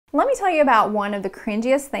Let me tell you about one of the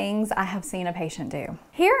cringiest things I have seen a patient do.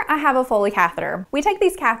 Here I have a Foley catheter. We take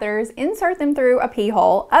these catheters, insert them through a pee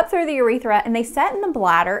hole, up through the urethra, and they set in the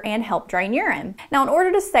bladder and help drain urine. Now in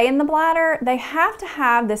order to stay in the bladder, they have to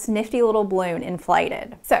have this nifty little balloon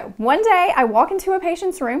inflated. So one day I walk into a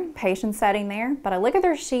patient's room, patient's sitting there, but I look at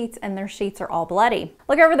their sheets and their sheets are all bloody.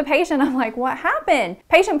 Look over the patient, I'm like, what happened?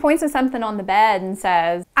 Patient points to something on the bed and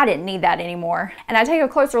says, I didn't need that anymore. And I take a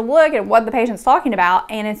closer look at what the patient's talking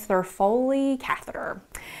about, and it's their Foley catheter.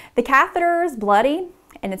 The catheter is bloody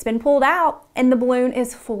and it's been pulled out and the balloon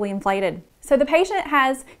is fully inflated. So the patient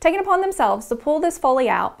has taken upon themselves to pull this Foley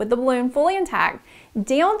out with the balloon fully intact,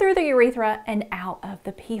 down through the urethra and out of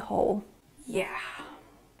the pee hole. Yeah.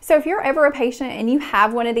 So if you're ever a patient and you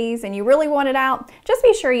have one of these and you really want it out, just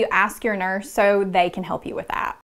be sure you ask your nurse so they can help you with that.